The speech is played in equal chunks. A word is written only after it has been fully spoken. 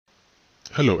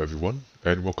Hello everyone,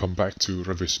 and welcome back to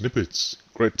Revit Snippets.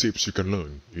 Great tips you can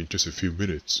learn in just a few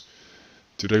minutes.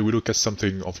 Today we look at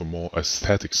something of a more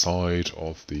aesthetic side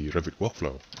of the Revit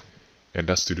workflow, and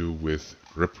that's to do with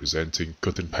representing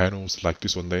curtain panels like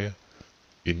this one there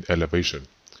in elevation.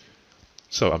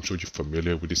 So I'm sure you're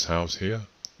familiar with this house here.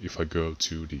 If I go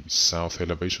to the south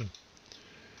elevation,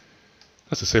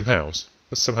 that's the same house,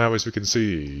 but somehow as we can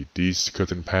see, these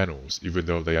curtain panels, even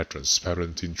though they are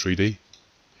transparent in 3D,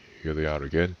 here they are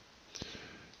again.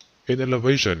 In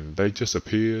elevation, they just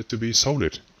appear to be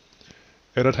solid.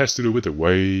 And that has to do with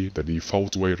the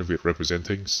default way of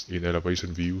representing things in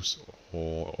elevation views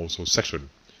or also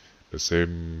section. The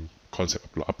same concept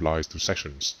applies to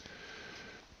sections.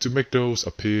 To make those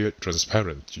appear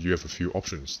transparent, you have a few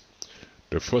options.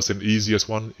 The first and easiest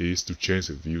one is to change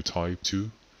the view type to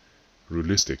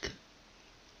realistic.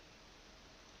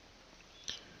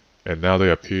 And now they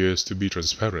appear to be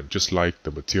transparent, just like the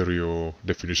material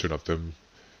definition of them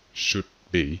should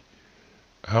be.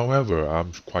 However,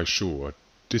 I'm quite sure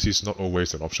this is not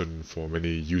always an option for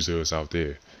many users out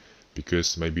there,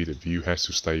 because maybe the view has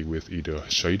to stay with either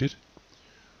shaded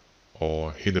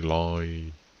or hidden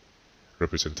line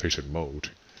representation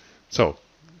mode. So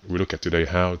we look at today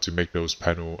how to make those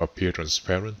panels appear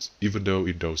transparent even though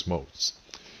in those modes.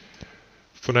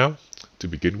 For now, to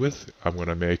begin with, I'm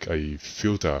gonna make a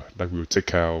filter that will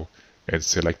take out and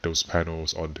select those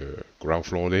panels on the ground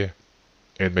floor there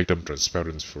and make them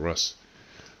transparent for us.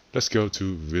 Let's go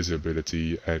to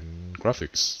Visibility and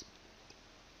Graphics.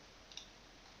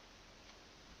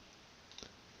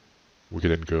 We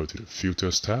can then go to the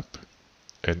Filters tab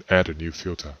and add a new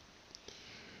filter.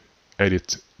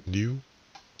 Edit New.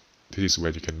 This is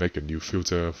where you can make a new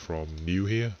filter from New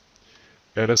here.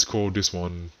 And let's call this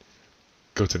one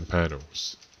Curtain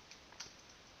Panels.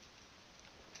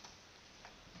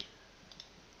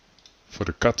 For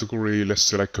the category, let's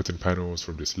select Curtain Panels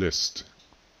from this list.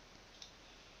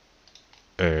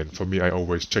 And for me, I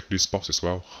always check this box as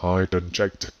well, hide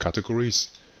unchecked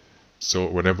categories. So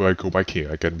whenever I go back here,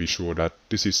 I can be sure that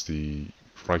this is the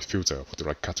right filter for the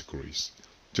right categories.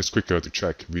 Just quicker to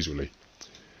check visually.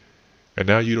 And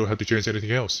now you don't have to change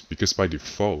anything else, because by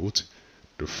default,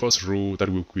 the first rule that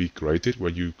will be created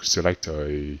when you select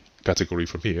a category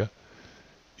from here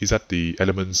is that the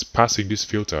elements passing this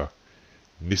filter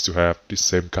needs to have the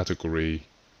same category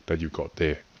that you got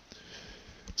there.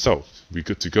 So we're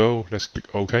good to go. Let's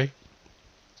click OK.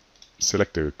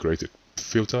 Select the created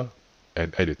filter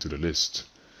and add it to the list.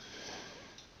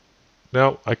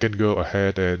 Now I can go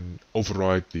ahead and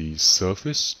override the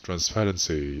surface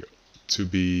transparency to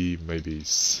be maybe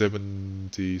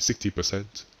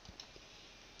 60%.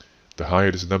 The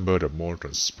higher this number, the more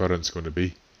transparent it's going to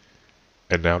be.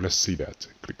 And now let's see that.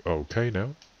 Click OK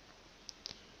now.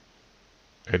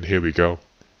 And here we go.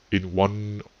 In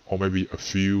one or maybe a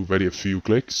few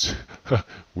clicks,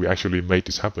 we actually made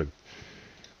this happen.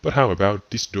 But how about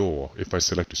this door? If I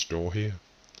select this door here,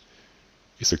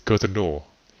 it's a curtain door,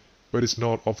 but it's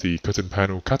not of the curtain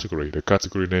panel category. The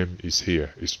category name is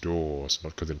here. It's doors,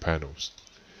 not curtain panels.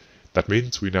 That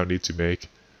means we now need to make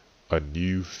a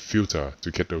new filter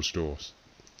to get those doors.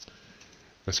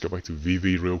 Let's go back to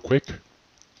VV real quick.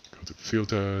 Go to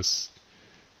filters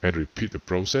and repeat the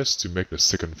process to make the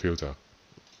second filter.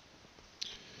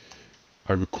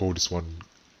 I will call this one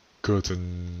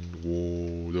curtain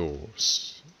wall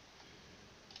doors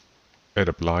and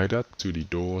apply that to the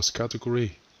doors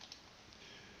category.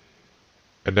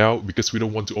 And now, because we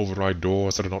don't want to override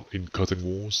doors that are not in curtain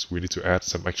walls, we need to add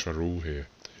some extra rule here.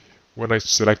 When I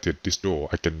selected this door,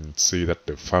 I can see that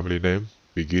the family name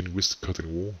begins with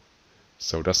curtain wall.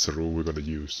 So that's the rule we're going to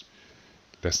use.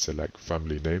 Let's select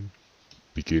family name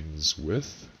begins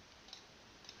with,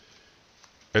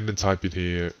 and then type in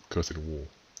here curtain wall.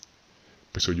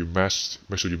 Make sure you match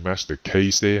the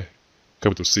case there.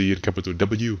 Capital C and capital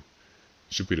W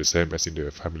should be the same as in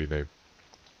the family name.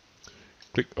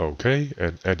 Click OK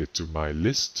and add it to my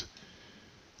list.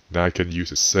 Now I can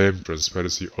use the same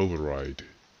transparency override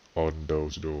on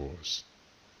those doors.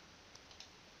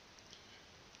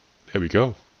 There we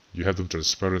go. You have them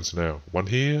transparent now. One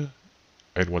here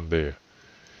and one there.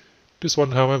 This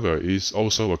one, however, is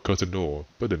also a curtain door,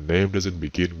 but the name doesn't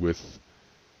begin with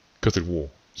curtain wall.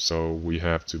 So we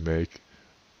have to make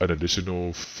an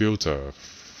additional filter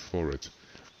for it.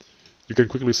 You can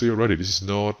quickly see already this is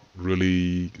not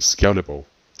really scalable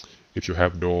if you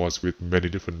have doors with many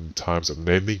different types of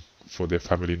naming for their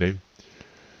family name.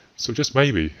 So just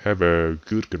maybe have a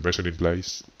good convention in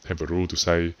place, have a rule to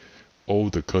say all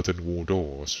the curtain wall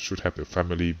doors should have the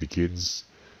family begins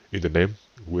in the name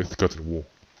with curtain wall.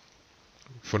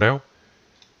 For now,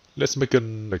 Let's make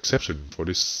an exception for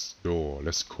this door.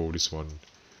 Let's call this one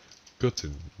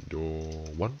curtain door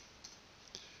 1.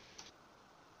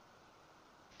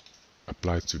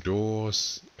 Apply to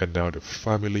doors, and now the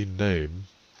family name,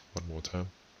 one more time,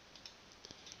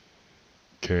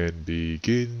 can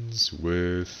begins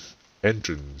with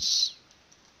entrance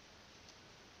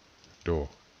door.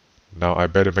 Now I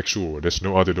better make sure there's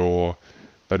no other door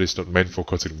that is not meant for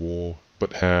curtain wall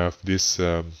but have this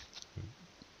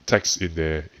text in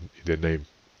their name.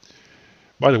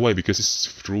 By the way, because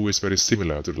this rule is very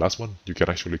similar to the last one, you can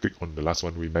actually click on the last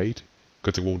one we made,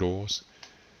 curtain wall doors,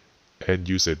 and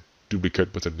use a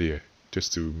duplicate button there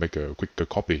just to make a quicker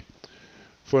copy.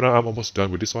 For now, I'm almost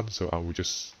done with this one, so I will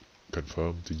just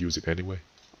confirm to use it anyway.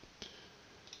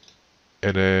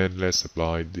 And then let's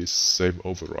apply this same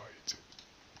override.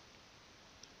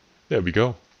 There we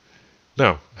go.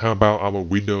 Now, how about our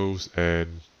windows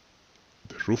and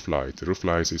the roof light? The roof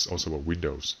light is also a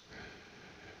windows.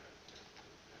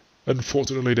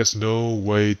 Unfortunately, there's no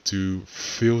way to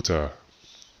filter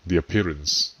the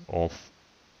appearance of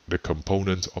the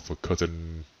component of a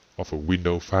curtain of a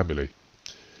window family.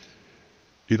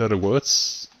 In other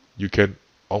words, you can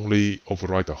only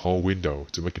override the whole window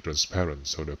to make it transparent.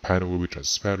 So the panel will be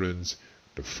transparent,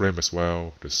 the frame as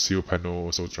well, the seal panel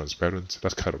also transparent.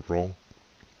 That's kind of wrong.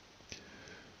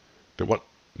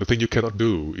 The thing you cannot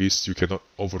do is you cannot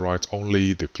override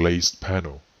only the glazed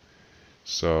panel.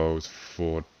 So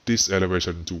for this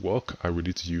elevation to work, I will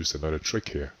need to use another trick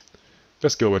here.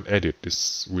 Let's go and edit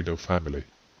this window family.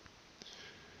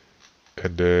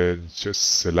 And then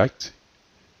just select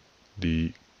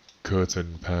the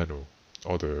curtain panel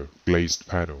or the glazed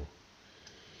panel.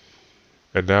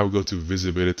 And now go to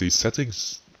visibility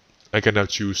settings. I can now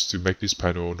choose to make this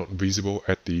panel not visible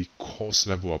at the coarse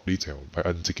level of detail by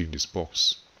unticking this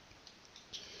box.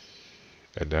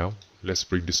 And now let's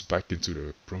bring this back into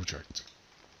the project.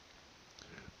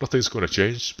 Nothing's going to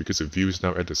change because the view is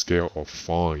now at the scale of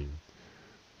fine.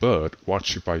 But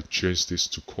watch if I change this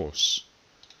to coarse.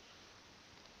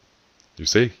 You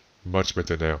see? Much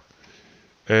better now.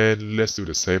 And let's do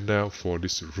the same now for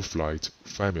this roof light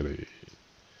family.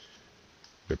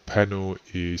 The panel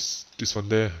is this one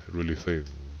there, really thin.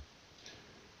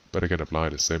 But I can apply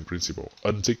the same principle.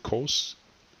 Untick coarse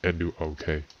and do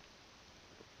OK.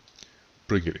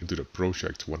 Bring it into the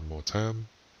project one more time.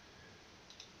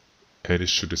 And it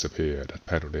should disappear, that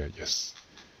panel there, yes.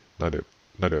 Now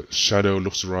the shadow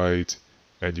looks right,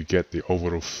 and you get the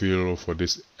overall feel for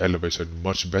this elevation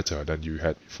much better than you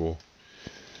had before.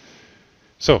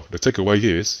 So the takeaway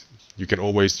is, you can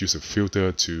always use a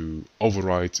filter to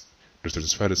override the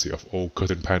transparency of all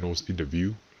curtain panels in the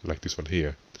view, like this one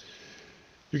here.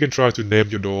 You can try to name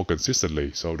your door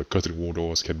consistently, so the curtain wall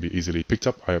doors can be easily picked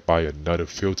up by another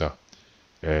filter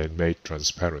and made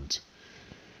transparent.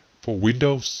 For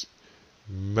windows,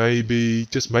 maybe,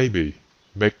 just maybe,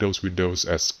 make those windows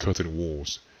as curtain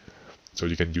walls, so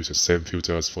you can use the same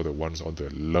filters for the ones on the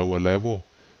lower level.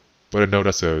 But I know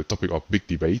that's a topic of big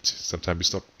debate. Sometimes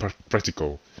it's not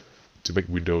practical to make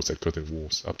windows as curtain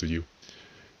walls. Up to you.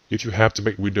 If you have to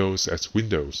make windows as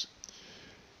windows,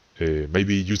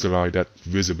 maybe utilize that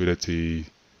visibility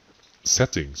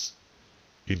settings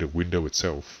in the window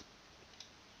itself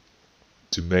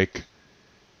to make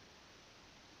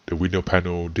the window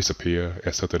panel disappear at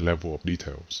a certain level of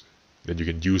details. Then you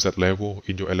can use that level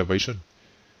in your elevation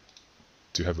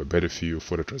to have a better feel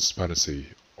for the transparency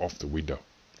of the window.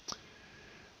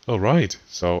 Alright,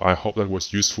 so I hope that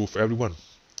was useful for everyone.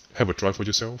 Have a try for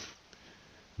yourself.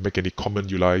 Make any comment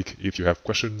you like. If you have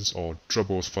questions or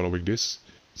troubles following this,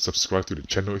 subscribe to the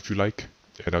channel if you like,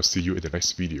 and I'll see you in the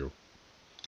next video.